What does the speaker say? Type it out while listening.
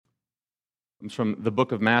Comes from the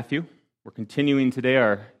book of Matthew. We're continuing today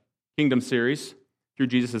our Kingdom series through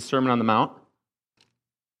Jesus' Sermon on the Mount.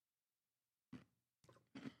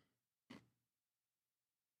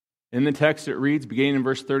 In the text it reads, beginning in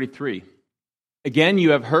verse 33, "Again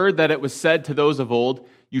you have heard that it was said to those of old,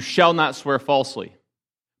 'You shall not swear falsely,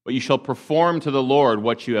 but you shall perform to the Lord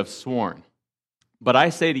what you have sworn.' But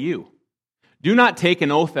I say to you, do not take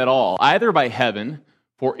an oath at all, either by heaven,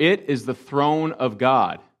 for it is the throne of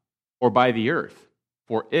God, or by the earth,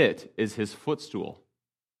 for it is his footstool,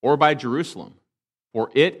 or by Jerusalem, for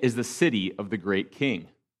it is the city of the great king.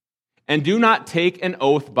 And do not take an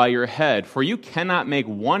oath by your head, for you cannot make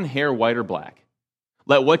one hair white or black.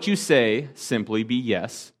 Let what you say simply be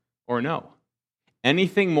yes or no.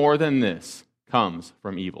 Anything more than this comes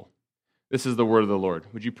from evil." This is the word of the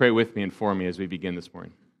Lord. Would you pray with me and for me as we begin this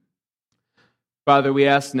morning? Father, we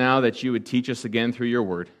ask now that you would teach us again through your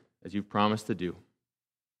word, as you've promised to do.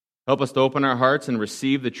 Help us to open our hearts and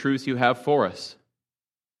receive the truths you have for us.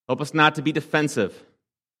 Help us not to be defensive,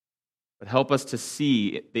 but help us to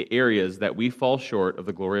see the areas that we fall short of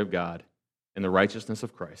the glory of God and the righteousness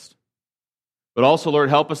of Christ. But also, Lord,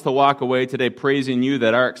 help us to walk away today praising you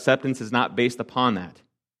that our acceptance is not based upon that,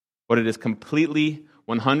 but it is completely,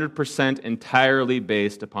 100% entirely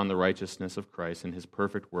based upon the righteousness of Christ and his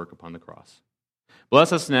perfect work upon the cross.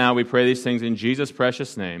 Bless us now, we pray these things in Jesus'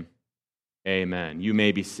 precious name. Amen. You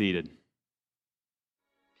may be seated.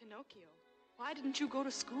 Pinocchio, why didn't you go to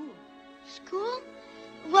school? School?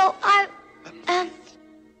 Well,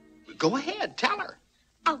 Go ahead, tell her.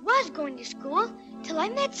 I was going to school till I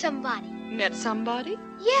met somebody. Met somebody?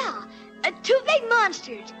 Yeah, two big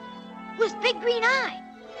monsters with big green eyes.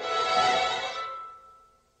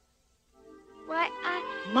 Why,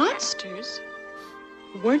 Monsters?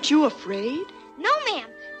 Weren't you afraid? No, ma'am,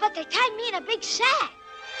 but they tied me in a big sack.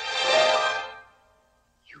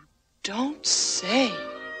 You don't say.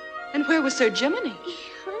 And where was Sir Jiminy?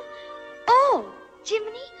 Oh,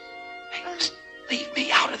 Jiminy? Hey, leave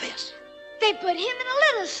me out of this. They put him in a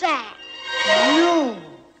little sack. No.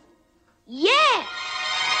 Yes.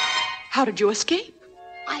 How did you escape?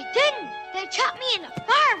 I didn't. They chopped me into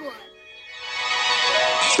firewood.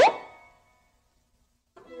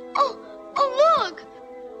 Oh, look!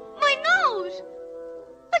 My nose!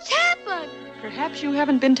 What's happened? Perhaps you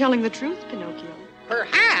haven't been telling the truth, Pinocchio.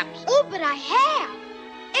 Perhaps. Oh, but I have.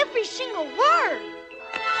 Every single word.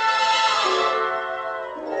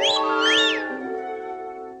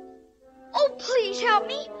 Oh, please help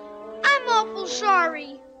me. I'm awful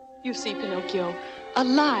sorry. You see, Pinocchio, a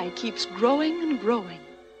lie keeps growing and growing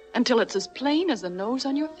until it's as plain as the nose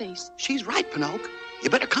on your face. She's right, Pinocchio. You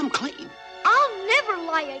better come clean. I'll never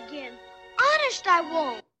lie again. Honest, I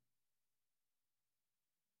won't.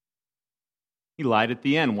 He lied at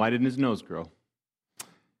the end. Why didn't his nose grow?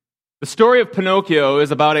 The story of Pinocchio is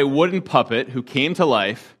about a wooden puppet who came to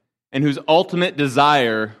life and whose ultimate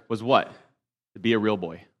desire was what? To be a real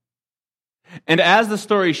boy. And as the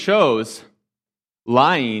story shows,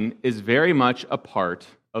 lying is very much a part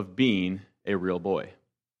of being a real boy.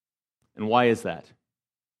 And why is that?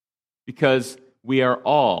 Because we are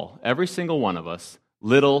all, every single one of us,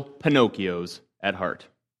 little Pinocchios at heart.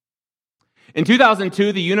 In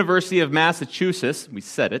 2002, the University of Massachusetts, we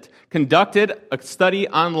said it, conducted a study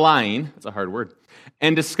on lying, that's a hard word,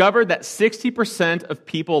 and discovered that 60% of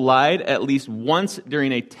people lied at least once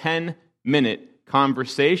during a 10-minute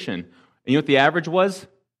conversation. And you know what the average was?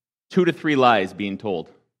 2 to 3 lies being told.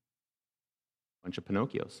 Bunch of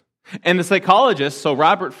Pinocchios. And the psychologist, so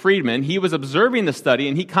Robert Friedman, he was observing the study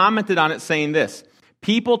and he commented on it saying this: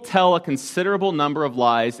 people tell a considerable number of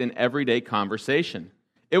lies in everyday conversation.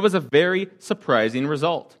 It was a very surprising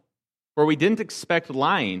result, for we didn't expect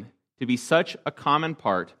lying to be such a common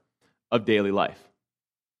part of daily life.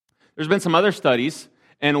 There's been some other studies,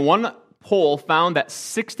 and one poll found that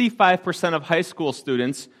 65% of high school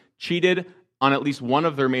students cheated on at least one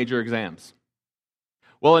of their major exams.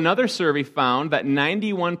 Well, another survey found that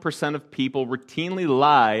 91% of people routinely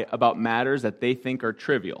lie about matters that they think are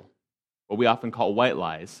trivial, what we often call white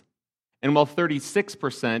lies, and while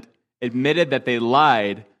 36% admitted that they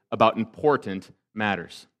lied about important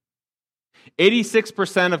matters.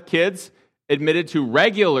 86% of kids admitted to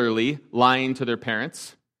regularly lying to their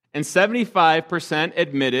parents, and 75%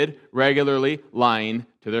 admitted regularly lying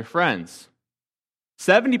to their friends.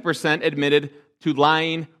 70% admitted to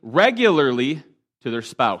lying regularly to their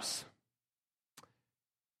spouse.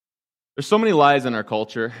 There's so many lies in our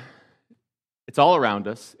culture. It's all around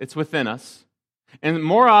us. It's within us. And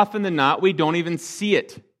more often than not, we don't even see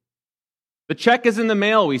it. The check is in the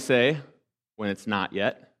mail, we say, when it's not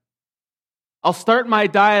yet. I'll start my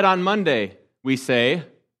diet on Monday, we say,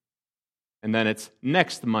 and then it's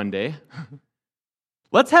next Monday.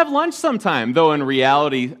 Let's have lunch sometime, though in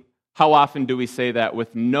reality, how often do we say that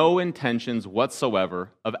with no intentions whatsoever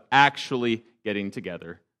of actually getting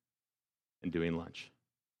together and doing lunch?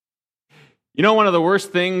 You know, one of the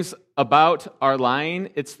worst things about our lying,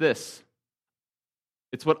 it's this.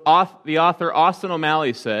 It's what the author Austin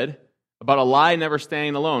O'Malley said about a lie never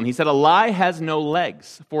standing alone. He said, a lie has no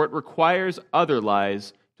legs, for it requires other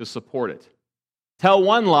lies to support it. Tell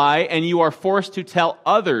one lie, and you are forced to tell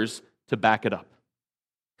others to back it up.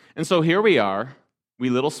 And so here we are, we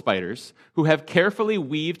little spiders, who have carefully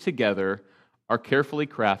weaved together our carefully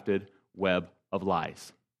crafted web of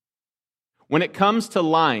lies. When it comes to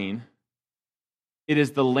lying, it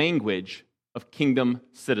is the language of kingdom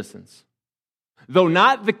citizens. Though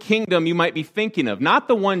not the kingdom you might be thinking of, not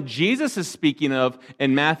the one Jesus is speaking of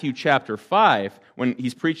in Matthew chapter 5 when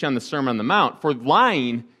he's preaching on the Sermon on the Mount. For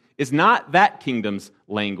lying is not that kingdom's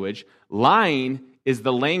language. Lying is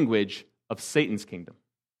the language of Satan's kingdom.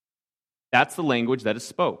 That's the language that is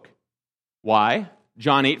spoke. Why?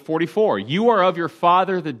 John 8:44. You are of your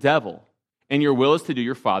father the devil, and your will is to do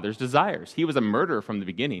your father's desires. He was a murderer from the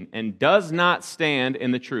beginning and does not stand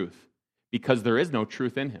in the truth, because there is no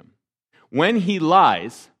truth in him. When he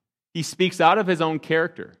lies, he speaks out of his own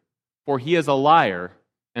character, for he is a liar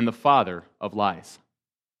and the father of lies.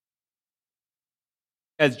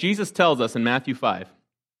 As Jesus tells us in Matthew 5,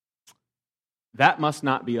 that must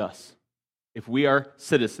not be us if we are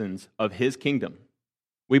citizens of his kingdom.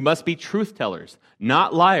 We must be truth tellers,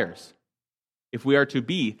 not liars, if we are to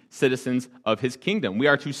be citizens of his kingdom. We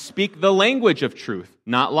are to speak the language of truth,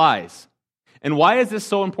 not lies. And why is this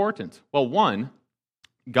so important? Well, one,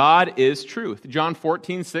 God is truth. John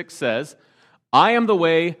 14:6 says, I am the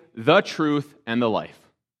way, the truth, and the life.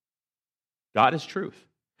 God is truth.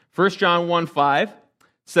 1 John 1:5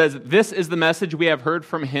 says, this is the message we have heard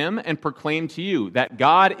from him and proclaimed to you, that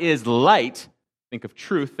God is light. Think of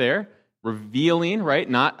truth there. Revealing, right?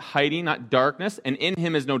 Not hiding, not darkness. And in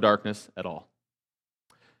him is no darkness at all.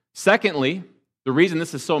 Secondly, the reason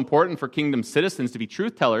this is so important for kingdom citizens to be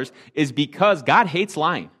truth tellers is because God hates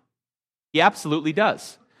lying. He absolutely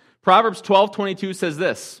does. Proverbs 12:22 says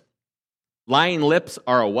this, lying lips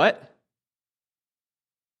are a what?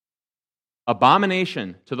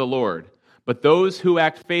 Abomination to the Lord, but those who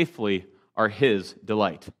act faithfully are his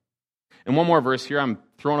delight. And one more verse here, I'm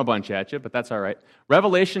throwing a bunch at you, but that's all right.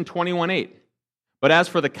 Revelation 21:8. But as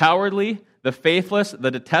for the cowardly, the faithless,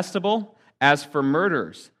 the detestable, as for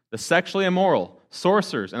murderers, the sexually immoral,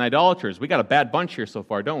 sorcerers, and idolaters, we got a bad bunch here so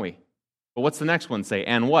far, don't we? But what's the next one say?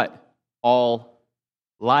 And what? All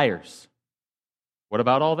liars. What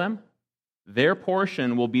about all them? Their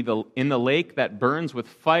portion will be in the lake that burns with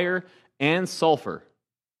fire and sulfur,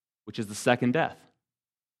 which is the second death.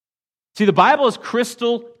 See, the Bible is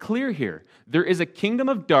crystal clear here. There is a kingdom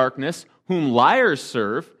of darkness whom liars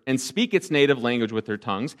serve and speak its native language with their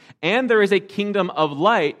tongues, and there is a kingdom of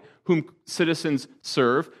light whom citizens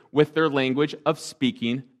serve with their language of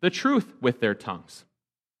speaking the truth with their tongues.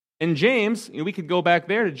 In James, we could go back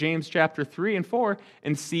there to James chapter 3 and 4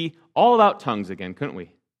 and see all about tongues again, couldn't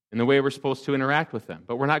we? And the way we're supposed to interact with them.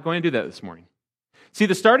 But we're not going to do that this morning. See,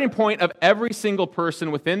 the starting point of every single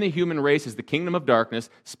person within the human race is the kingdom of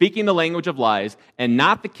darkness, speaking the language of lies, and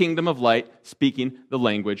not the kingdom of light, speaking the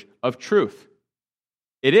language of truth.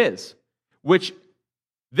 It is. Which,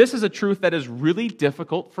 this is a truth that is really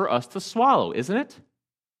difficult for us to swallow, isn't it?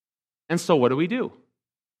 And so what do?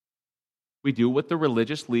 We do what the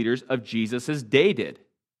religious leaders of Jesus' day did,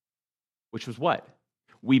 which was what?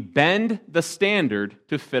 We bend the standard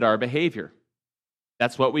to fit our behavior.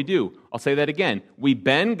 That's what we do. I'll say that again. We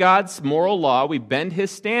bend God's moral law, we bend his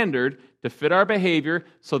standard to fit our behavior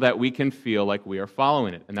so that we can feel like we are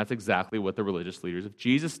following it. And that's exactly what the religious leaders of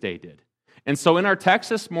Jesus' day did. And so in our text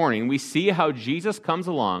this morning, we see how Jesus comes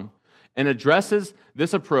along and addresses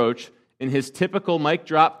this approach in his typical mic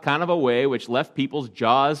drop kind of a way, which left people's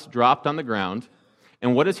jaws dropped on the ground.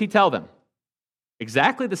 And what does he tell them?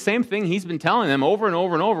 Exactly the same thing he's been telling them over and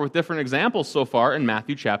over and over with different examples so far in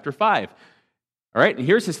Matthew chapter 5. All right, and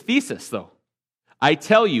here's his thesis, though. I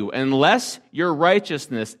tell you, unless your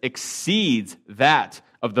righteousness exceeds that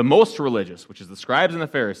of the most religious, which is the scribes and the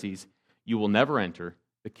Pharisees, you will never enter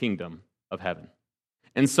the kingdom of heaven.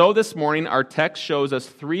 And so this morning, our text shows us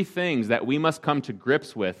three things that we must come to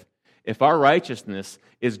grips with if our righteousness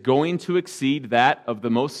is going to exceed that of the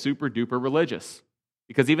most super-duper religious.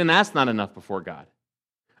 Because even that's not enough before God.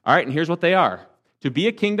 All right, and here's what they are. To be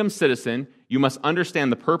a kingdom citizen, you must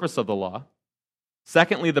understand the purpose of the law.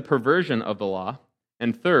 Secondly, the perversion of the law.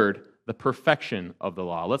 And third, the perfection of the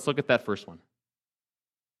law. Let's look at that first one.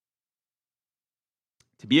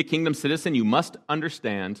 To be a kingdom citizen, you must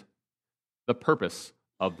understand the purpose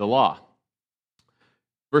of the law.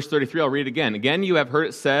 Verse 33, I'll read it again. Again, you've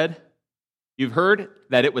heard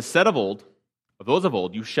that it was said of those of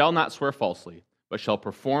old, you shall not swear falsely, but shall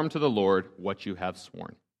perform to the Lord what you have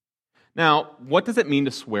sworn. Now, what does it mean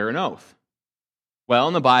to swear an oath? Well,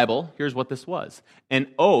 in the Bible, here's what this was. An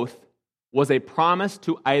oath was a promise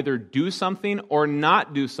to either do something or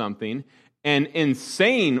not do something, and in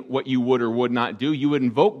saying what you would or would not do, you would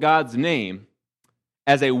invoke God's name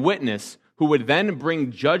as a witness who would then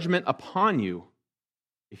bring judgment upon you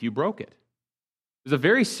if you broke it. It was a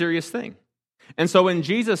very serious thing. And so when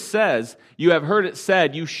Jesus says, you have heard it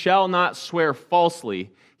said, you shall not swear falsely,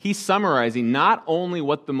 he's summarizing not only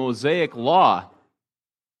what the Mosaic law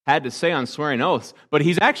had to say on swearing oaths, but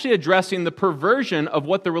he's actually addressing the perversion of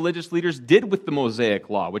what the religious leaders did with the Mosaic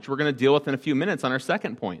law, which we're going to deal with in a few minutes on our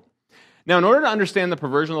second point. Now, in order to understand the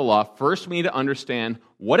perversion of the law, first we need to understand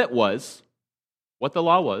what it was, what the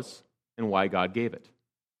law was, and why God gave it.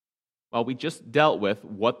 Well, we just dealt with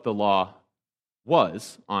what the law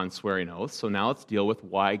was on swearing oaths, so now let's deal with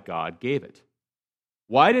why God gave it.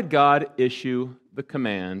 Why did God issue the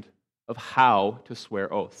command of how to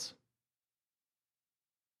swear oaths?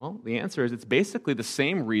 Well, the answer is it's basically the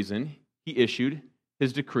same reason he issued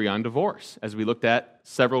his decree on divorce, as we looked at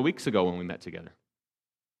several weeks ago when we met together.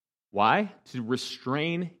 Why? To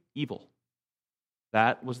restrain evil.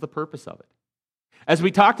 That was the purpose of it. As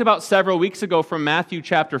we talked about several weeks ago from Matthew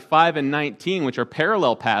chapter 5 and 19, which are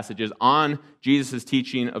parallel passages on Jesus'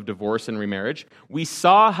 teaching of divorce and remarriage, we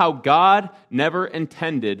saw how God never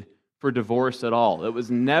intended for divorce at all. It was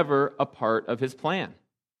never a part of his plan.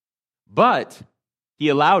 But he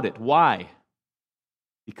allowed it. Why?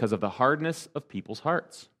 Because of the hardness of people's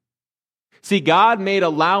hearts. See, God made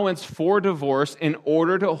allowance for divorce in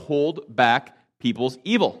order to hold back people's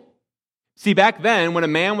evil. See, back then, when a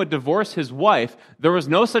man would divorce his wife, there was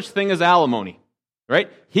no such thing as alimony,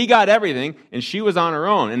 right? He got everything, and she was on her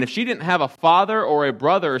own. And if she didn't have a father or a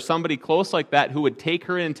brother or somebody close like that who would take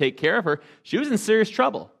her in and take care of her, she was in serious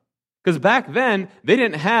trouble. Because back then, they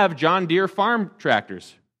didn't have John Deere farm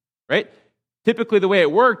tractors, right? Typically, the way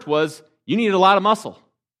it worked was you needed a lot of muscle.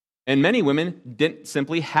 And many women didn't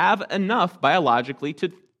simply have enough biologically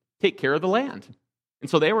to take care of the land. And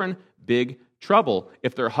so they were in big trouble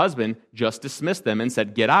if their husband just dismissed them and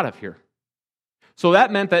said, get out of here. So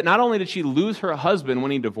that meant that not only did she lose her husband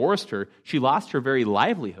when he divorced her, she lost her very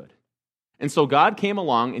livelihood. And so God came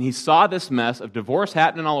along and he saw this mess of divorce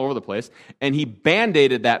happening all over the place, and he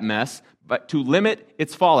band-aided that mess but to limit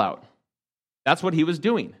its fallout. That's what he was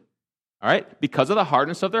doing. All right? Because of the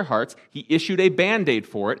hardness of their hearts, he issued a Band-Aid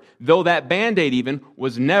for it, though that Band-Aid even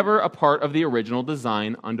was never a part of the original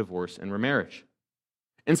design on divorce and remarriage.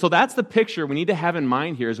 And so that's the picture we need to have in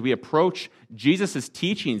mind here as we approach Jesus'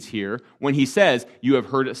 teachings here when he says, you have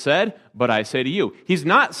heard it said, but I say to you. He's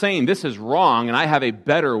not saying this is wrong and I have a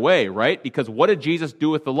better way, right? Because what did Jesus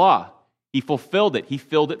do with the law? He fulfilled it. He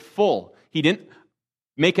filled it full. He didn't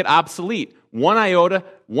make it obsolete. One iota,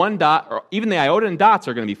 one dot, or even the iota and dots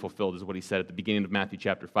are going to be fulfilled, is what he said at the beginning of Matthew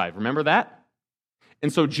chapter 5. Remember that?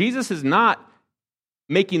 And so Jesus is not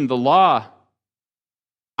making the law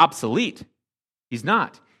obsolete. He's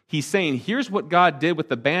not. He's saying, here's what God did with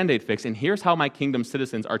the Band-Aid fix, and here's how my kingdom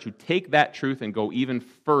citizens are to take that truth and go even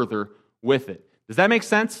further with it. Does that make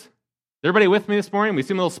sense? Is everybody with me this morning? We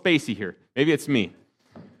seem a little spacey here. Maybe it's me.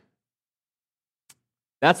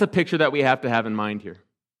 That's a picture that we have to have in mind here.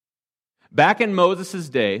 Back in Moses'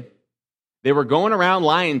 day, they were going around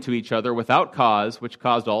lying to each other without cause, which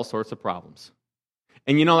caused all sorts of problems.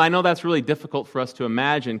 And I know that's really difficult for us to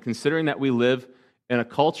imagine, considering that we live in a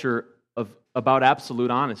culture about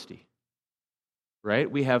absolute honesty, right?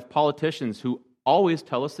 We have politicians who always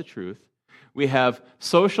tell us the truth. We have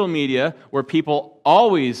social media where people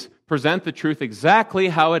always present the truth exactly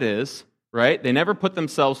how it is, right? They never put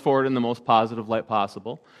themselves forward in the most positive light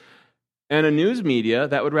possible. And a news media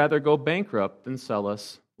that would rather go bankrupt than sell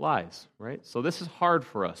us lies, right? So this is hard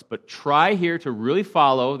for us, but try here to really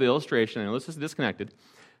follow the illustration. I know this is disconnected,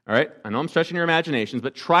 all right? I know I'm stretching your imaginations,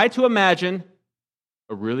 but try to imagine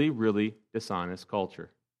a really, really dishonest culture.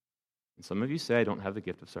 And some of you say I don't have the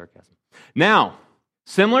gift of sarcasm. Now,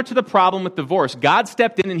 similar to the problem with divorce, God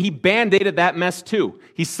stepped in and he band-aided that mess too.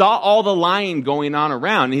 He saw all the lying going on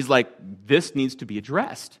around, and he's like, this needs to be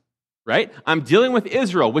addressed, right? I'm dealing with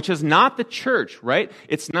Israel, which is not the church, right?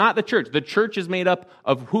 It's not the church. The church is made up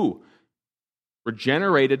of who?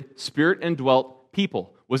 Regenerated, spirit-indwelt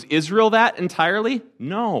people. Was Israel that entirely?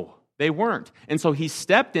 No. They weren't. And so he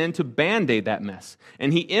stepped in to band-aid that mess.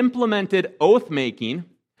 And he implemented oath-making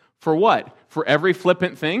for what? For every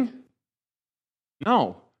flippant thing?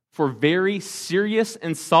 No, for very serious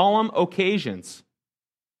and solemn occasions,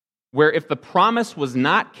 where if the promise was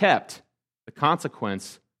not kept, the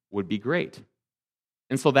consequence would be great.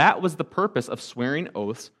 And so that was the purpose of swearing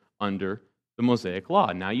oaths under the Mosaic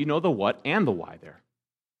Law. Now you know the what and the why there.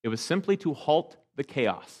 It was simply to halt the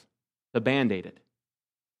chaos, to band-aid it.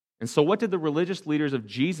 And so what did the religious leaders of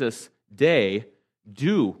Jesus' day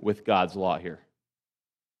do with God's law here?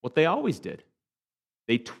 What they always did.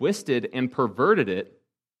 They twisted and perverted it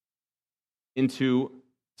into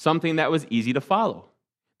something that was easy to follow.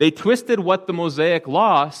 They twisted what the Mosaic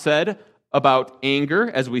Law said about anger,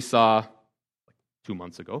 as we saw 2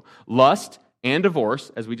 months ago, lust, and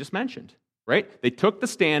divorce, as we just mentioned, right? They took the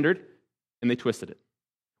standard and they twisted it,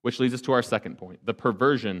 which leads us to our second point, the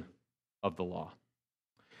perversion of the law.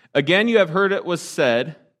 Again, you have heard it was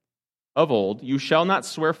said of old, you shall not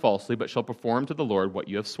swear falsely, but shall perform to the Lord what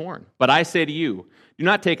you have sworn. But I say to you, do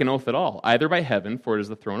not take an oath at all, either by heaven, for it is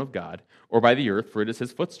the throne of God, or by the earth, for it is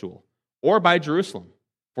his footstool, or by Jerusalem,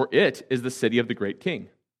 for it is the city of the great king.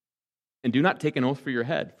 And do not take an oath for your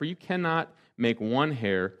head, for you cannot make one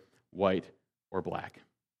hair white or black.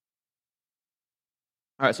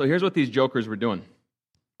 All right, so here's what these jokers were doing.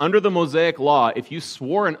 Under the Mosaic Law, if you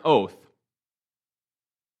swore an oath,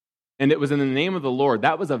 and it was in the name of the Lord,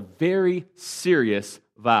 that was a very serious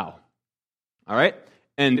vow. All right?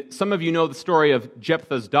 And some of you know the story of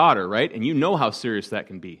Jephthah's daughter, right? And you know how serious that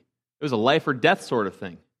can be. It was a life or death sort of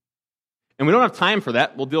thing. And we don't have time for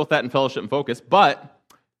that. We'll deal with that in Fellowship and Focus. But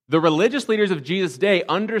the religious leaders of Jesus' day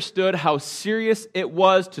understood how serious it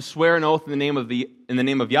was to swear an oath in the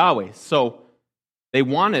name of Yahweh. So they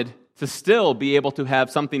wanted to still be able to have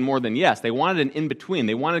something more than yes. They wanted an in-between.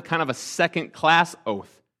 They wanted kind of a second-class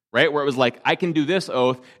oath. Right? Where it was like, I can do this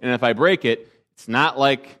oath, and if I break it, it's not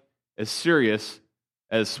like as serious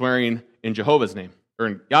as swearing in Jehovah's name, or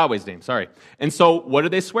in Yahweh's name, sorry. And so, what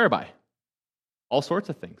did they swear by? All sorts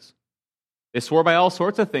of things. They swore by all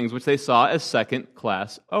sorts of things, which they saw as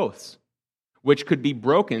second-class oaths, which could be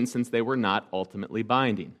broken since they were not ultimately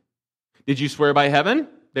binding. Did you swear by heaven?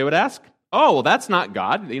 They would ask. Oh, well, that's not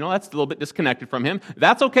God. That's a little bit disconnected from him.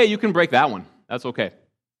 That's okay, you can break that one. That's okay.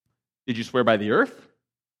 Did you swear by the earth?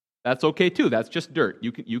 That's okay too. That's just dirt.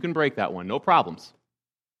 You can break that one. No problems.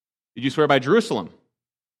 Did you swear by Jerusalem?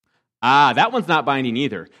 That one's not binding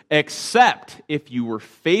either, except if you were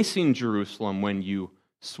facing Jerusalem when you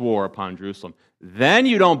swore upon Jerusalem. Then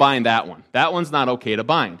you don't bind that one. That one's not okay to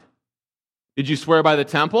bind. Did you swear by the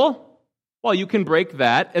temple? Well, you can break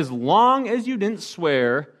that as long as you didn't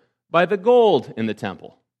swear by the gold in the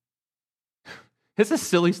temple. This is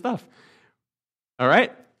silly stuff. All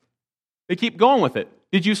right? They keep going with it.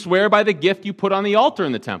 Did you swear by the gift you put on the altar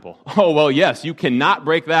in the temple? Oh, well, yes, you cannot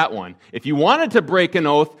break that one. If you wanted to break an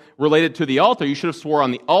oath related to the altar, you should have swore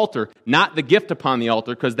on the altar, not the gift upon the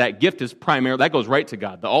altar, because that gift is that goes right to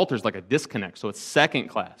God. The altar is like a disconnect, so it's second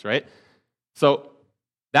class, right? So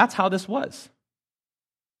that's how this was.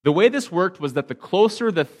 The way this worked was that the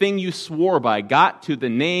closer the thing you swore by got to the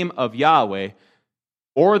name of Yahweh,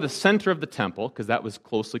 or the center of the temple, because that was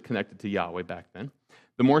closely connected to Yahweh back then,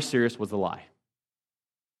 the more serious was the lie.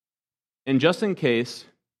 And just in case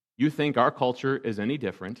you think our culture is any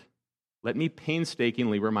different, let me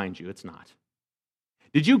painstakingly remind you it's not.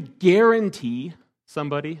 Did you guarantee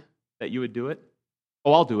somebody that you would do it?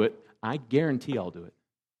 Oh, I'll do it. I guarantee I'll do it.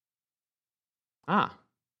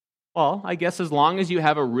 Well, I guess as long as you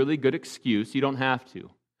have a really good excuse, you don't have to.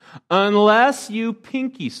 Unless you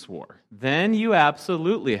pinky swore, then you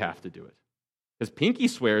absolutely have to do it. Because pinky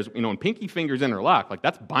swears, when pinky fingers interlock, like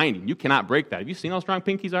that's binding. You cannot break that. Have you seen how strong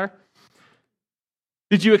pinkies are?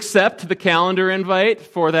 Did you accept the calendar invite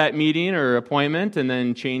for that meeting or appointment and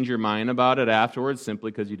then change your mind about it afterwards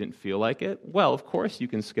simply because you didn't feel like it? Well, of course you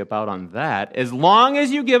can skip out on that as long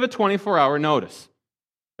as you give a 24-hour notice.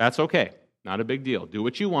 That's okay. Not a big deal. Do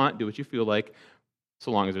what you want, do what you feel like,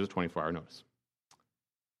 so long as there's a 24-hour notice.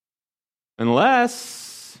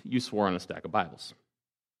 Unless you swore on a stack of Bibles.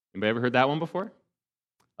 Anybody ever heard that one before?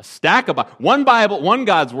 A stack of Bibles. One Bible, one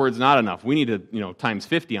God's word's not enough. We need to, times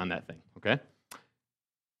 50 on that thing, okay?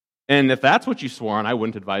 And if that's what you swore on, I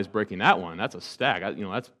wouldn't advise breaking that one. That's a stack.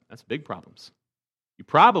 That's big problems. You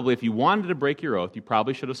probably, if you wanted to break your oath, you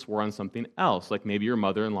probably should have swore on something else, like maybe your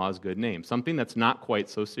mother-in-law's good name, something that's not quite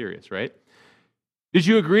so serious, right? Did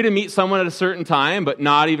you agree to meet someone at a certain time but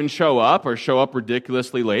not even show up or show up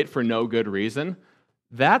ridiculously late for no good reason?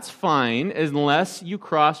 That's fine unless you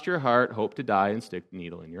crossed your heart, hope to die, and stick the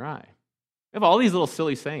needle in your eye. We have all these little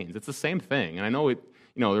silly sayings. It's the same thing. And I know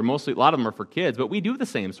they're mostly, a lot of them are for kids, but we do the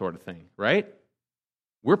same sort of thing, right?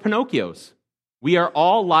 We're Pinocchios. We are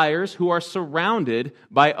all liars who are surrounded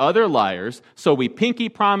by other liars. So we pinky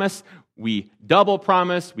promise, we double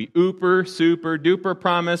promise, we ooper, super, duper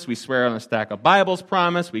promise, we swear on a stack of Bibles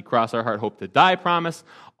promise, we cross our heart, hope to die promise,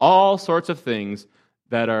 all sorts of things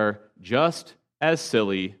that are just as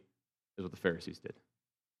silly as what the Pharisees did.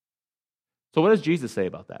 So what does Jesus say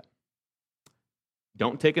about that?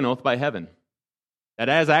 Don't take an oath by heaven. That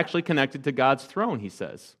is actually connected to God's throne, he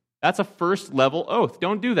says. That's a first level oath.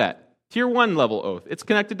 Don't do that. Tier 1 level oath. It's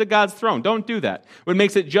connected to God's throne. Don't do that. What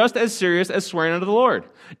makes it just as serious as swearing unto the Lord.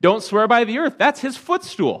 Don't swear by the earth. That's his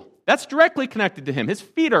footstool. That's directly connected to him. His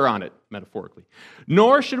feet are on it, metaphorically.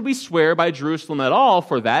 Nor should we swear by Jerusalem at all,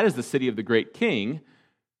 for that is the city of the great king,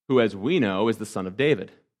 who, as we know, is the son of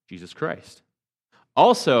David, Jesus Christ.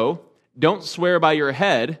 Also, don't swear by your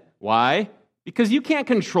head. Why? Because you can't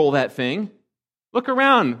control that thing. Look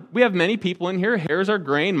around. We have many people in here. Hairs are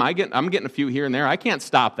graying. I'm getting a few here and there. I can't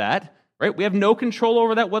stop that. Right? We have no control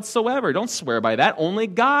over that whatsoever. Don't swear by that. Only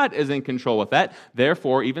God is in control with that.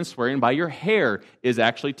 Therefore, even swearing by your hair is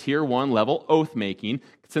actually tier 1 level oath making,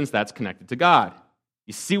 since that's connected to God.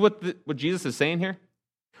 You see what Jesus is saying here?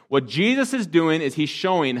 What Jesus is doing is he's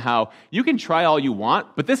showing how you can try all you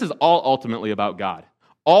want, but this is all ultimately about God.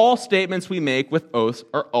 All statements we make with oaths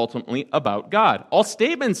are ultimately about God. All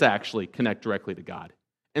statements actually connect directly to God.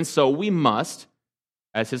 And so we must,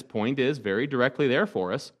 as his point is very directly there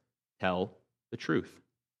for us, tell the truth.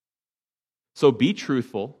 So be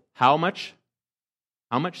truthful. How much?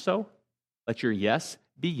 How much so? Let your yes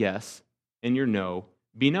be yes and your no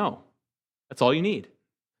be no. That's all you need.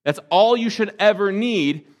 That's all you should ever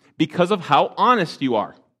need because of how honest you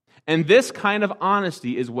are. And this kind of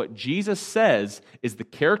honesty is what Jesus says is the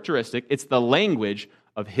characteristic, it's the language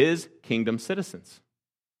of his kingdom citizens.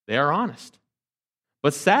 They are honest.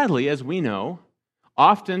 But sadly, as we know,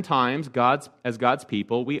 oftentimes, as God's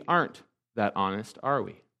people, we aren't that honest, are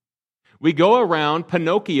we? We go around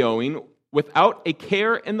Pinocchioing without a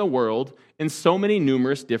care in the world in so many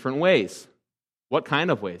numerous different ways. What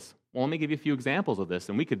kind of ways? Well, let me give you a few examples of this,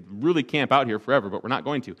 and we could really camp out here forever, but we're not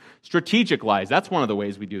going to. Strategic lies, that's one of the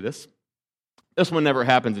ways we do this. This one never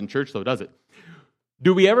happens in church, though, does it?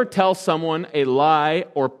 Do we ever tell someone a lie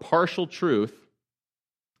or partial truth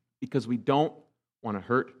because we don't want to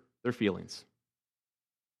hurt their feelings?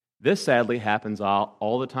 This sadly happens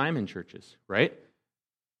all the time in churches, right?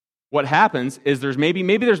 What happens is there's maybe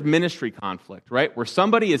there's ministry conflict, right? Where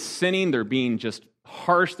somebody is sinning, they're being just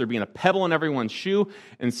harsh, they're being a pebble in everyone's shoe.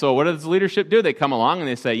 And so what does leadership do? They come along and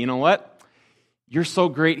they say, you know what? You're so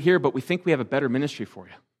great here, but we think we have a better ministry for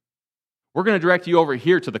you. We're going to direct you over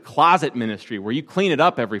here to the closet ministry where you clean it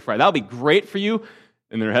up every Friday. That'll be great for you.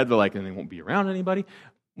 In their head, they're like, and they won't be around anybody.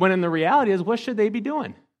 When in the reality is, what should they be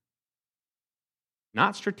doing?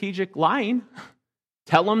 Not strategic lying.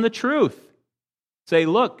 Tell them the truth. Say,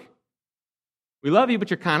 look, we love you, but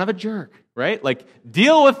you're kind of a jerk, right? Like,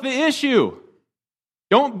 deal with the issue.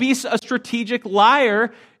 Don't be a strategic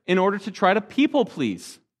liar in order to try to people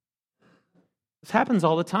please. This happens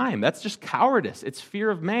all the time. That's just cowardice. It's fear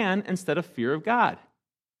of man instead of fear of God.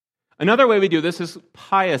 Another way we do this is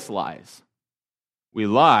pious lies. We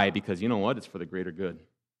lie because, you know what? It's for the greater good.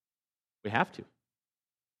 We have to.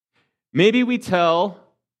 Maybe we tell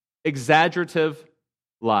exaggerative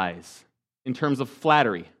lies in terms of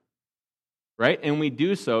flattery, right? And we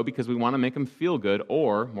do so because we want to make them feel good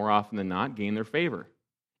or, more often than not, gain their favor.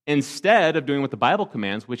 Instead of doing what the Bible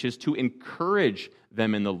commands, which is to encourage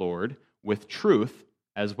them in the Lord with truth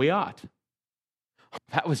as we ought.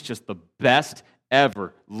 That was just the best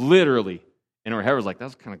ever, literally. And our hair was like, that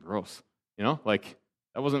was kind of gross. You know, like,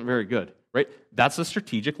 that wasn't very good, right? That's a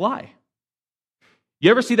strategic lie. You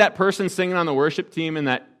ever see that person singing on the worship team in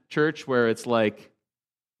that church where it's like,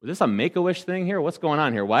 was this a Make-A-Wish thing here? What's going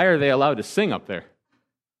on here? Why are they allowed to sing up there?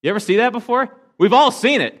 You ever see that before? We've all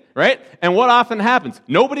seen it, right? And what often happens?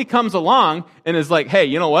 Nobody comes along and is like, hey,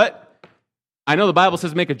 you know what? I know the Bible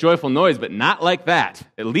says make a joyful noise, but not like that.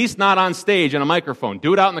 At least not on stage in a microphone.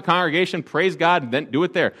 Do it out in the congregation, praise God, and then do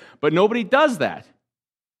it there. But nobody does that,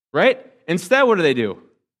 right? Instead, what do?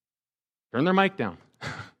 Turn their mic down.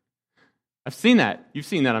 I've seen that. You've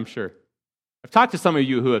seen that, I'm sure. I've talked to some of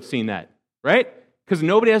you who have seen that, right? Because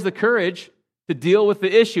nobody has the courage to deal with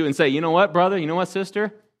the issue and say, you know what, brother? You know what,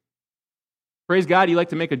 sister? Praise God, you like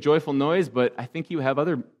to make a joyful noise, but I think you have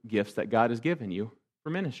other gifts that God has given you for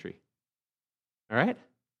ministry. All right?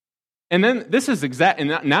 And then this is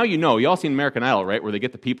and now you know, you all seen American Idol, right? Where they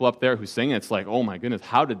get the people up there who sing, and it's like, oh my goodness,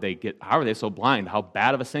 how are they so blind? How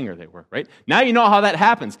bad of a singer they were, right? Now you know how that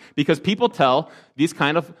happens, because people tell these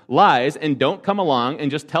kind of lies and don't come along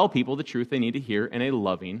and just tell people the truth they need to hear in a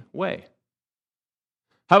loving way.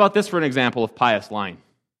 How about this for an example of pious lying?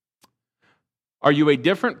 Are you a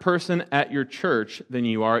different person at your church than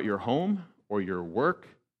you are at your home or your work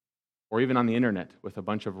or even on the internet with a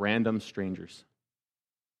bunch of random strangers?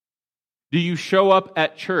 Do you show up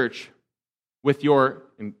at church with your,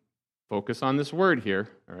 and focus on this word here,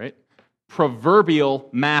 all right, proverbial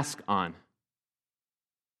mask on?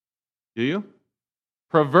 Do you?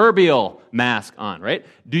 Proverbial mask on, right?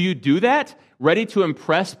 Do you do that? Ready to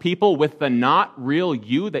impress people with the not real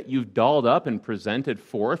you that you've dolled up and presented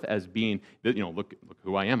forth as being, look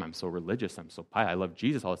who I am. I'm so religious. I'm so pious. I love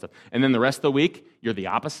Jesus, all that stuff. And then the rest of the week, you're the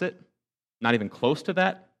opposite. Not even close to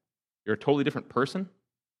that. You're a totally different person.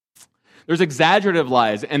 There's exaggerative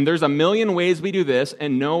lies, and there's a million ways we do this,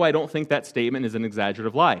 and no, I don't think that statement is an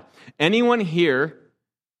exaggerative lie. Anyone here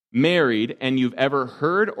married and you've ever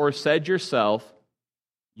heard or said yourself,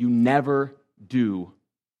 you never do,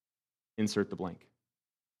 insert the blank.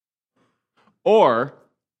 Or,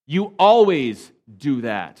 you always do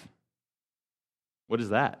that. What is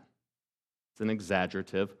that? It's an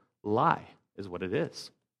exaggerative lie, is what it is.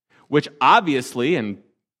 Which obviously, and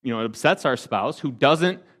it upsets our spouse who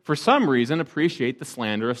doesn't, for some reason, appreciate the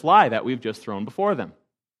slanderous lie that we've just thrown before them.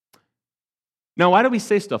 Now, why do we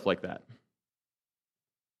say stuff like that?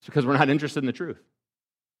 It's because we're not interested in the truth.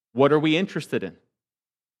 What are we interested in?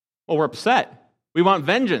 Well, we're upset. We want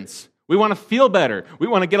vengeance. We want to feel better. We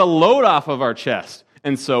want to get a load off of our chest.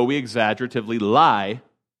 And so we exaggeratively lie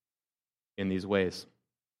in these ways.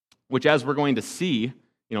 Which, as we're going to see,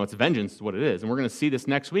 it's vengeance is what it is. And we're going to see this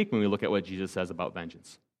next week when we look at what Jesus says about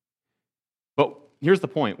vengeance. But here's the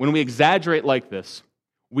point. When we exaggerate like this,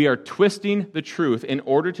 we are twisting the truth in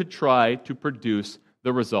order to try to produce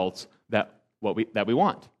the results that we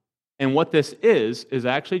want. And what this is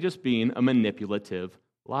actually just being a manipulative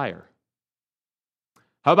liar.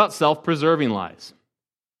 How about self-preserving lies?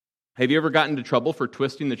 Have you ever gotten into trouble for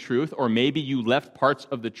twisting the truth, or maybe you left parts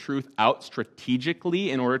of the truth out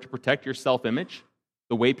strategically in order to protect your self-image,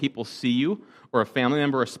 the way people see you, or a family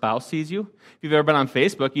member or a spouse sees you? If you've ever been on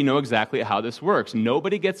Facebook, you know exactly how this works.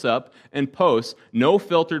 Nobody gets up and posts no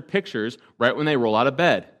filtered pictures right when they roll out of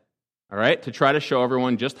bed, all right, to try to show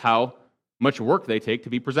everyone just how much work they take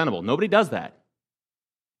to be presentable. Nobody does that.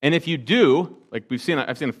 And if you do, like I've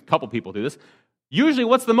seen a couple people do this, usually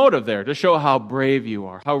what's the motive there? To show how brave you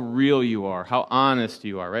are, how real you are, how honest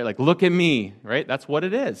you are, right? Like, look at me, right? That's what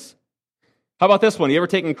it is. How about this one? You ever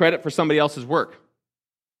taken credit for somebody else's work?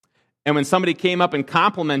 And when somebody came up and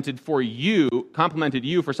complimented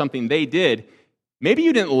you for something they did, maybe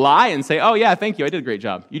you didn't lie and say, oh yeah, thank you, I did a great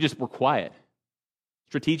job. You just were quiet,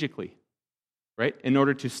 strategically, right? In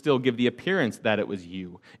order to still give the appearance that it was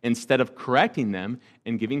you, instead of correcting them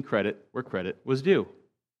and giving credit where credit was due.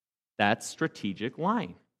 That's strategic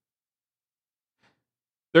lying.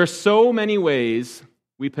 There are so many ways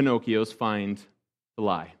we Pinocchios find to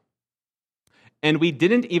lie. And we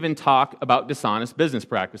didn't even talk about dishonest business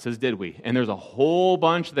practices, did we? And there's a whole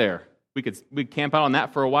bunch there. We'd camp out on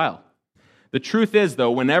that for a while. The truth is,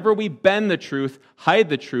 though, whenever we bend the truth, hide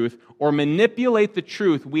the truth, or manipulate the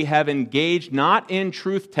truth, we have engaged not in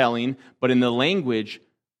truth-telling, but in the language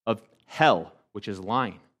of hell, which is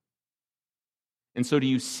lying. And so do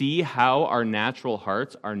you see how our natural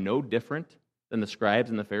hearts are no different than the scribes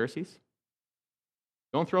and the Pharisees?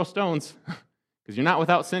 Don't throw stones, because you're not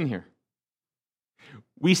without sin here.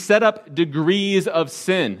 We set up degrees of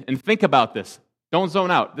sin. And think about this. Don't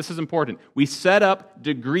zone out. This is important. We set up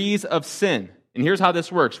degrees of sin. And here's how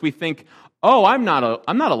this works. We think, oh, I'm not a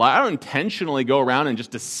liar. I don't intentionally go around and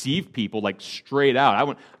just deceive people like straight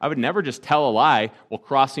out. I would never just tell a lie while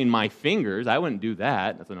crossing my fingers. I wouldn't do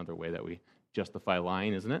that. That's another way that we justify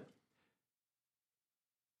lying, isn't it?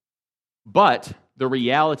 But the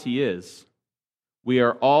reality is, we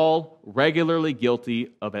are all regularly guilty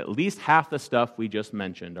of at least half the stuff we just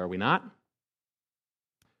mentioned, are we not?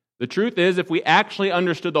 The truth is, if we actually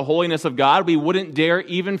understood the holiness of God, we wouldn't dare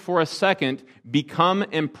even for a second become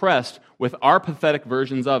impressed with our pathetic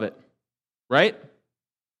versions of it. Right? Because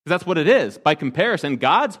that's what it is. By comparison,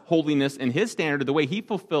 God's holiness and His standard, the way He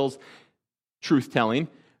fulfills truth-telling,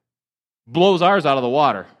 blows ours out of the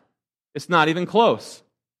water. It's not even close.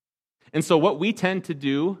 And so what we tend to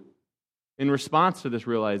do in response to this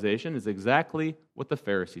realization is exactly what the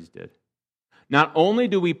Pharisees did. Not only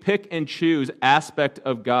do we pick and choose aspect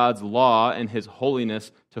of God's law and His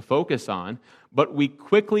holiness to focus on, but we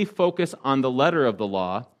quickly focus on the letter of the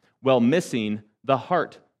law while missing the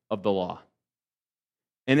heart of the law.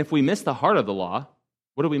 And if we miss the heart of the law,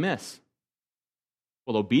 what do we miss?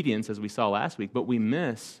 Well, obedience, as we saw last week, but we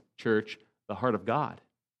miss, church, the heart of God.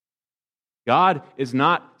 God is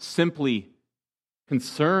not simply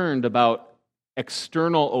concerned about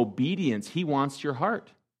external obedience. He wants your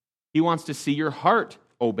heart. He wants to see your heart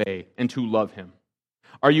obey and to love him.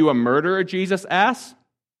 Are you a murderer, Jesus asks?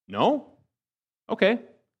 No? Okay.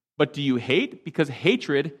 But do you hate? Because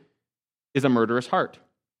hatred is a murderous heart.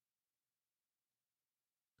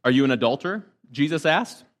 Are you an adulterer? Jesus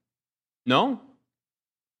asked. No?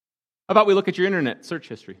 How about we look at your internet search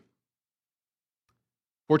history?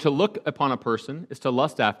 For to look upon a person is to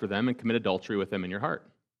lust after them and commit adultery with them in your heart.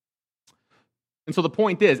 And so the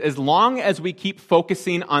point is, as long as we keep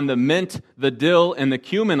focusing on the mint, the dill, and the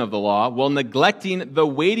cumin of the law, while neglecting the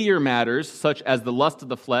weightier matters such as the lust of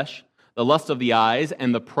the flesh, the lust of the eyes,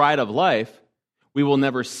 and the pride of life, we will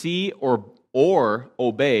never see or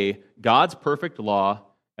obey God's perfect law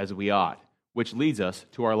as we ought, which leads us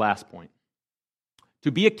to our last point.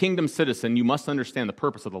 To be a kingdom citizen, you must understand the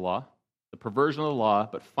purpose of the law, the perversion of the law,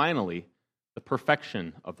 but finally, the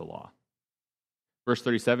perfection of the law. Verse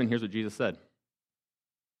 37, here's what Jesus said.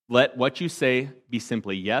 Let what you say be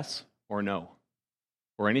simply yes or no,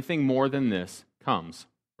 for anything more than this comes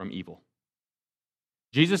from evil.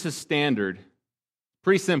 Jesus' standard,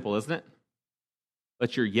 pretty simple, isn't it?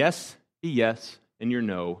 Let your yes be yes and your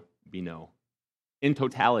no be no. In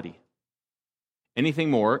totality.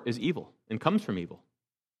 Anything more is evil and comes from evil.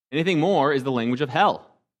 Anything more is the language of hell.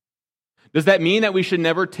 Does that mean that we should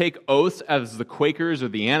never take oaths as the Quakers or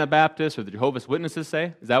the Anabaptists or the Jehovah's Witnesses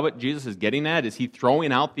say? Is that what Jesus is getting at? Is he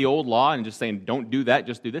throwing out the old law and just saying, don't do that,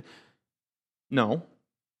 just do this? No.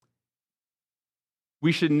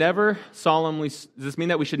 We should never does this mean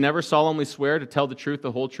that we should never solemnly swear to tell the truth,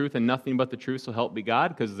 the whole truth, and nothing but the truth, so help me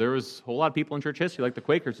God? Because there was a whole lot of people in church history, like the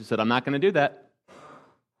Quakers, who said, I'm not going to do that.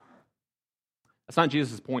 That's not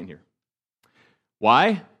Jesus' point here.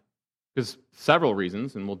 Why? Because several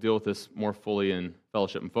reasons, and we'll deal with this more fully in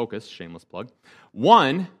Fellowship and Focus, shameless plug.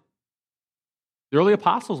 One, the early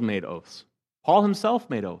apostles made oaths. Paul himself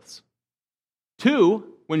made oaths.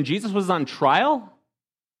 Two, when Jesus was on trial,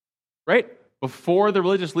 right, before the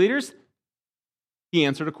religious leaders, he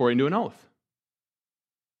answered according to an oath.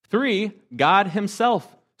 Three, God himself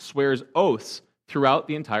swears oaths throughout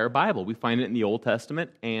the entire Bible. We find it in the Old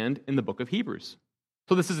Testament and in the book of Hebrews.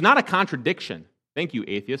 So this is not a contradiction. Thank you,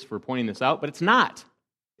 atheists, for pointing this out, but it's not.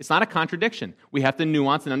 It's not a contradiction. We have to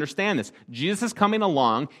nuance and understand this. Jesus is coming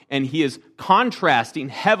along, and he is contrasting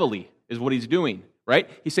heavily, is what he's doing, right?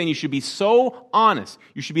 He's saying you should be so honest.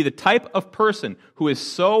 You should be the type of person who is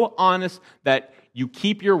so honest that you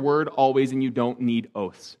keep your word always and you don't need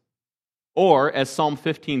oaths. Or, as Psalm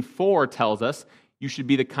 15:4 tells us, you should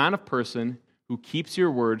be the kind of person who keeps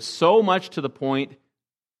your word so much to the point,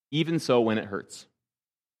 even so when it hurts.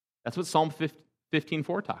 That's what Psalm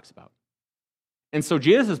 15:4 talks about. And so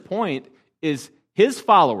Jesus' point is his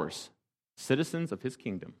followers, citizens of his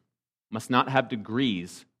kingdom, must not have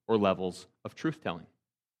degrees or levels of truth-telling.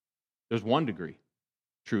 There's one degree,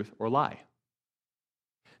 truth or lie.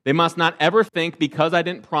 They must not ever think, because I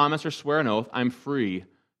didn't promise or swear an oath, I'm free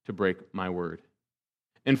to break my word.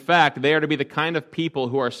 In fact, they are to be the kind of people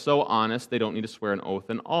who are so honest they don't need to swear an oath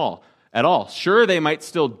at all. Sure, they might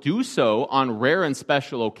still do so on rare and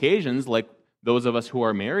special occasions, like those of us who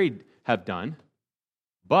are married have done.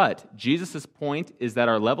 But Jesus' point is that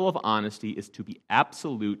our level of honesty is to be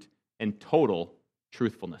absolute and total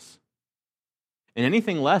truthfulness. And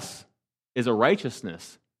anything less is a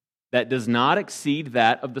righteousness that does not exceed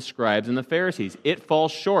that of the scribes and the Pharisees. It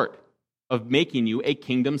falls short of making you a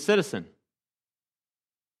kingdom citizen.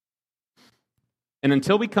 And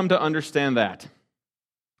until we come to understand that,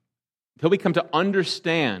 until we come to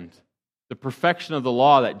understand the perfection of the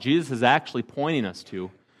law that Jesus is actually pointing us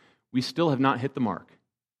to, we still have not hit the mark.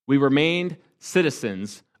 We remained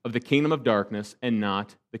citizens of the kingdom of darkness and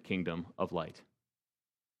not the kingdom of light.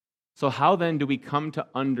 So how then do we come to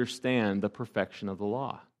understand the perfection of the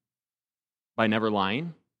law? By never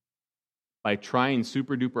lying? By trying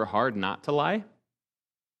super duper hard not to lie?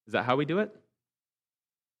 Is that how we do it?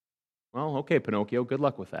 Well, okay, Pinocchio, good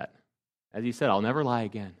luck with that. As you said, I'll never lie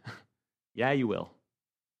again. Yeah, you will.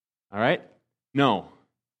 All right? No.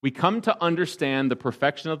 We come to understand the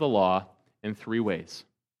perfection of the law in three ways.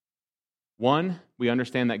 One, we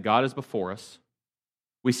understand that God is before us.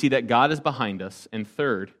 We see that God is behind us. And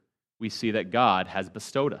third, we see that God has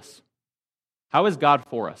bestowed us. How is God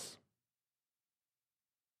for us?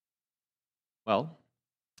 Well,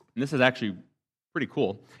 and this is actually pretty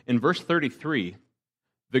cool. In verse 33,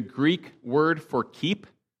 the Greek word for keep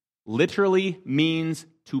literally means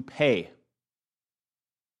to pay.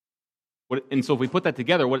 And so if we put that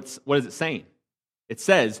together, what is it saying? It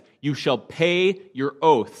says, you shall pay your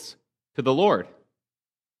oaths to the Lord.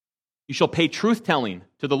 You shall pay truth-telling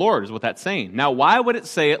to the Lord, is what that's saying. Now, why would it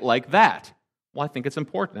say it like that? Well, I think it's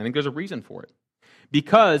important. I think there's a reason for it.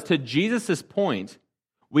 Because to Jesus' point,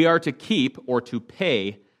 we are to keep or to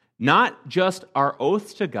pay not just our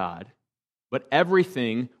oaths to God, but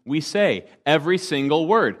everything we say, every single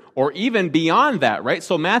word, or even beyond that, right?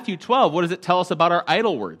 So Matthew 12, what does it tell us about our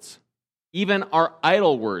idle words? Even our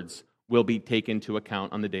idle words will be taken into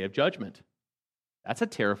account on the day of judgment. That's a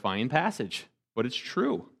terrifying passage, but it's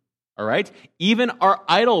true, all right? Even our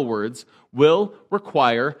idle words will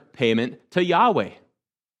require payment to Yahweh.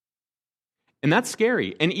 And that's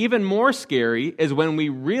scary. And even more scary is when we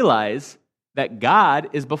realize that God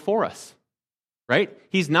is before us, right?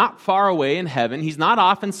 He's not far away in heaven. He's not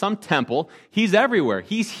off in some temple. He's everywhere.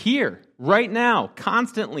 He's here right now,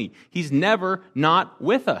 constantly. He's never not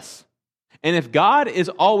with us. And if God is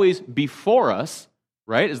always before us,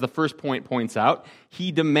 right, as the first point points out,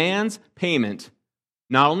 he demands payment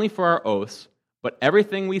not only for our oaths, but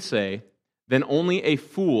everything we say, then only a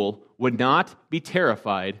fool would not be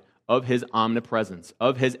terrified of his omnipresence,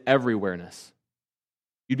 of his everywhereness.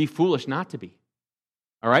 You'd be foolish not to be.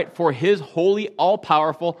 All right? For his holy,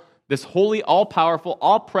 all-powerful,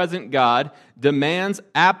 all-present God demands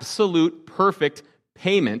absolute, perfect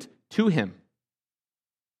payment to him.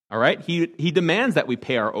 All right? He demands that we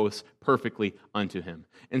pay our oaths perfectly unto him.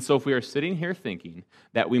 And so if we are sitting here thinking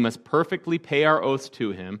that we must perfectly pay our oaths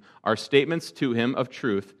to him, our statements to him of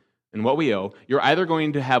truth, and what we owe, you're either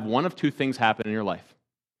going to have one of two things happen in your life.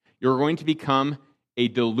 You're going to become a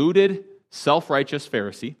deluded, self-righteous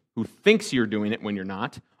Pharisee who thinks you're doing it when you're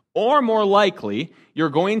not, or more likely, you're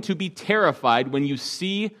going to be terrified when you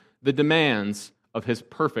see the demands of his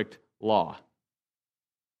perfect law.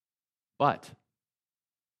 But,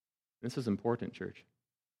 this is important, church,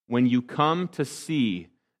 when you come to see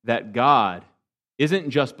that God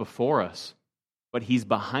isn't just before us, but he's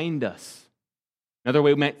behind us. Another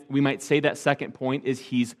way we might say that second point is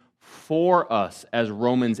he's for us, as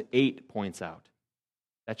Romans 8 points out.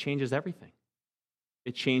 That changes everything.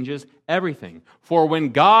 It changes everything. For when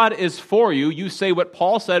God is for you, you say what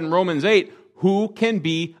Paul said in Romans 8, who can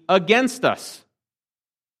be against us?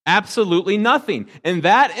 Absolutely nothing. And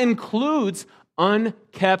that includes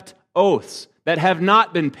unkept oaths that have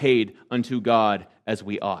not been paid unto God as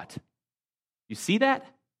we ought. You see that?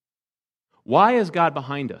 Why is God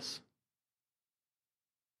behind us?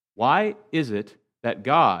 Why is it that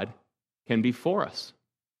God can be for us?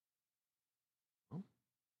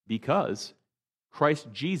 Because Christ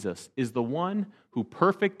Jesus is the one who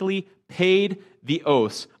perfectly paid the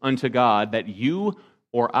oaths unto God that you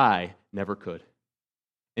or I never could.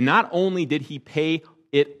 And not only did he pay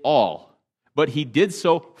it all, but he did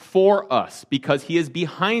so for us because he is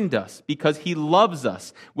behind us, because he loves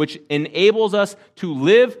us, which enables us to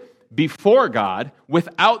live before God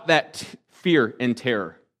without that fear and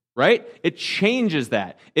terror. Right? It changes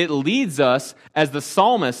that. It leads us, as the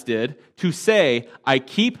psalmist did, to say, I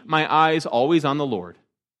keep my eyes always on the Lord.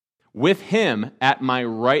 With him at my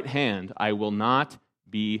right hand, I will not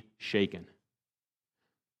be shaken.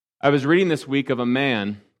 I was reading this week of a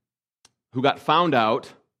man who got found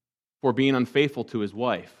out for being unfaithful to his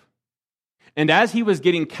wife. And as he was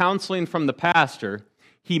getting counseling from the pastor,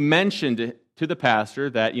 he mentioned to the pastor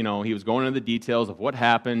that, he was going into the details of what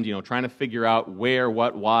happened, trying to figure out where,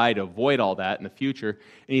 what, why, to avoid all that in the future.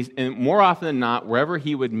 And more often than not, wherever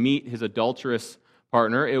he would meet his adulterous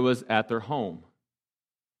partner, it was at their home.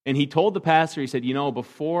 And he told the pastor, he said,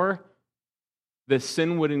 before the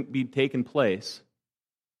sin wouldn't be taken place,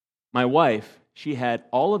 my wife, she had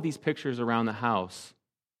all of these pictures around the house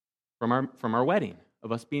from our wedding,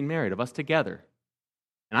 of us being married, of us together.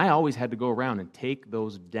 And I always had to go around and take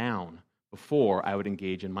those down before I would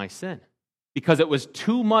engage in my sin, because it was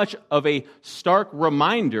too much of a stark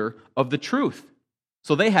reminder of the truth.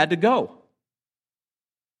 So they had to go.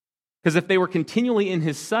 Because if they were continually in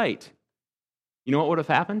his sight, you know what would have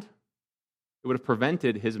happened? It would have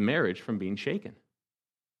prevented his marriage from being shaken.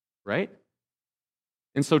 Right?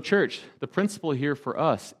 And so, church, the principle here for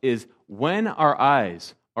us is when our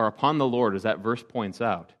eyes are upon the Lord, as that verse points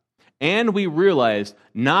out, and we realize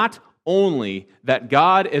not only that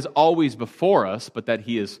God is always before us, but that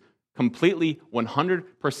he is completely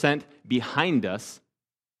 100% behind us,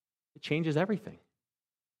 it changes everything.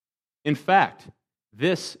 In fact,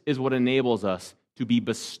 this is what enables us to be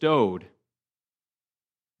bestowed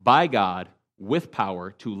by God with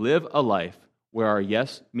power to live a life where our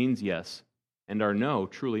yes means yes and our no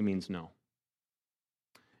truly means no.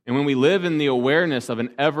 And when we live in the awareness of an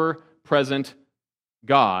ever-present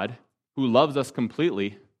God who loves us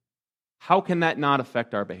completely, how can that not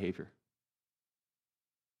affect our behavior?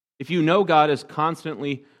 If you know God is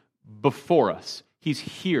constantly before us, he's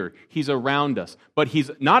here, he's around us, but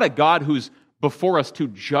he's not a God who's before us to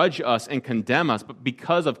judge us and condemn us, but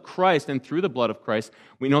because of Christ and through the blood of Christ,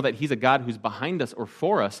 we know that He's a God who's behind us or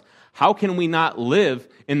for us. How can we not live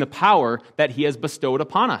in the power that He has bestowed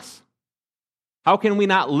upon us? How can we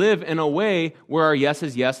not live in a way where our yes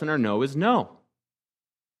is yes and our no is no?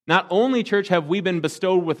 Not only, church, have we been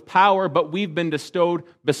bestowed with power, but we've been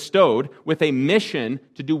bestowed with a mission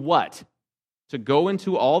to do what? To go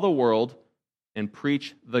into all the world and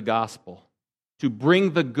preach the gospel, to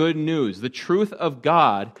bring the good news, the truth of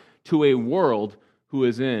God, to a world who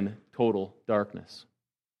is in total darkness.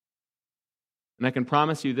 And I can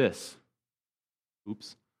promise you this.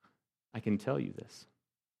 I can tell you this.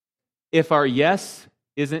 If our yes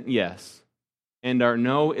isn't yes and our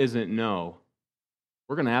no isn't no,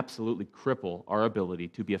 we're going to absolutely cripple our ability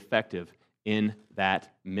to be effective in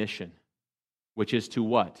that mission, which is to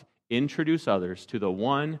what? Introduce others to the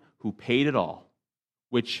one who paid it all,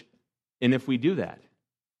 and if we do that,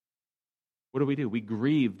 what do? We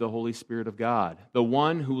grieve the Holy Spirit of God, the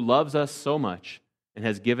one who loves us so much and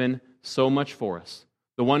has given so much for us,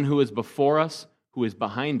 the one who is before us, who is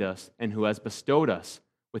behind us, and who has bestowed us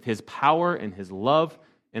with His power and His love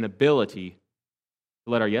and ability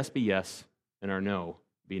to let our yes be yes and our no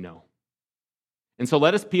be no. And so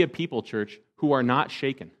let us be a people, church, who are not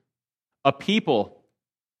shaken, a people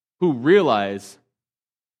who realize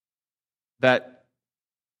that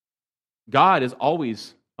God is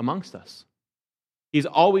always amongst us. He's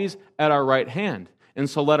always at our right hand. And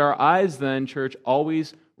so let our eyes then, church,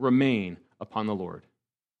 always remain upon the Lord.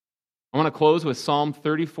 I want to close with Psalm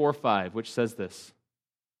 34:5, which says this: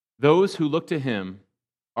 those who look to Him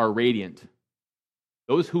are radiant.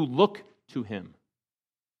 Those who look to Him,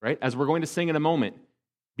 right? As we're going to sing in a moment,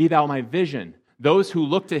 be thou my vision. Those who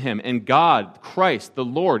look to Him and God, Christ, the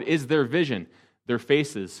Lord, is their vision. Their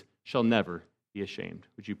faces shall never be ashamed.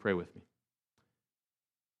 Would you pray with me?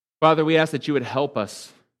 Father, we ask that you would help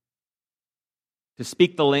us to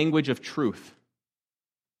speak the language of truth,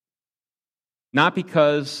 not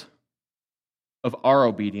because of our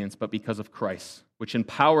obedience, but because of Christ, which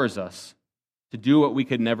empowers us to do what we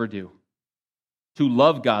could never do, to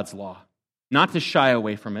love God's law, not to shy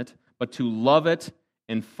away from it, but to love it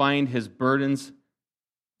and find His burdens,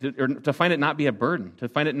 or to find it not be a burden, to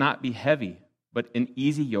find it not be heavy, but an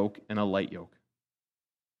easy yoke and a light yoke.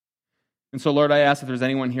 And so, Lord, I ask if there's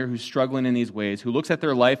anyone here who's struggling in these ways, who looks at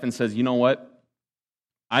their life and says, you know what?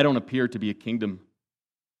 I don't appear to be a kingdom,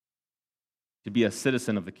 to be a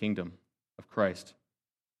citizen of the kingdom of Christ.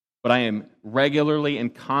 But I am regularly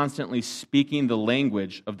and constantly speaking the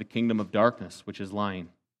language of the kingdom of darkness, which is lying.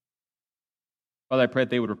 Father, I pray that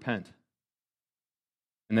they would repent,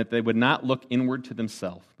 and that they would not look inward to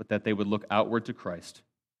themselves, but that they would look outward to Christ,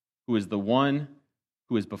 who is the one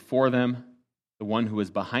who is before them, the one who is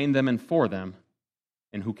behind them and for them,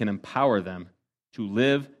 and who can empower them to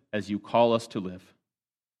live as you call us to live.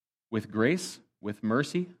 With grace, with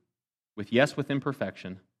mercy, with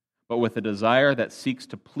imperfection, but with a desire that seeks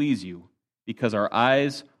to please you, because our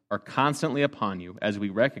eyes are constantly upon you as we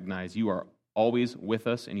recognize you are always with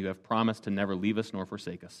us and you have promised to never leave us nor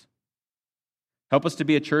forsake us. Help us to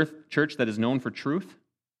be a church that is known for truth,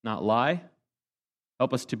 not lie.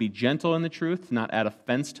 Help us to be gentle in the truth, not add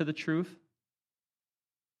offense to the truth,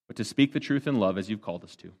 but to speak the truth in love as you've called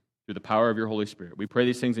us to, through the power of your Holy Spirit. We pray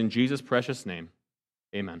these things in Jesus' precious name.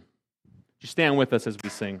 Amen. Just stand with us as we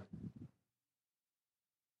sing.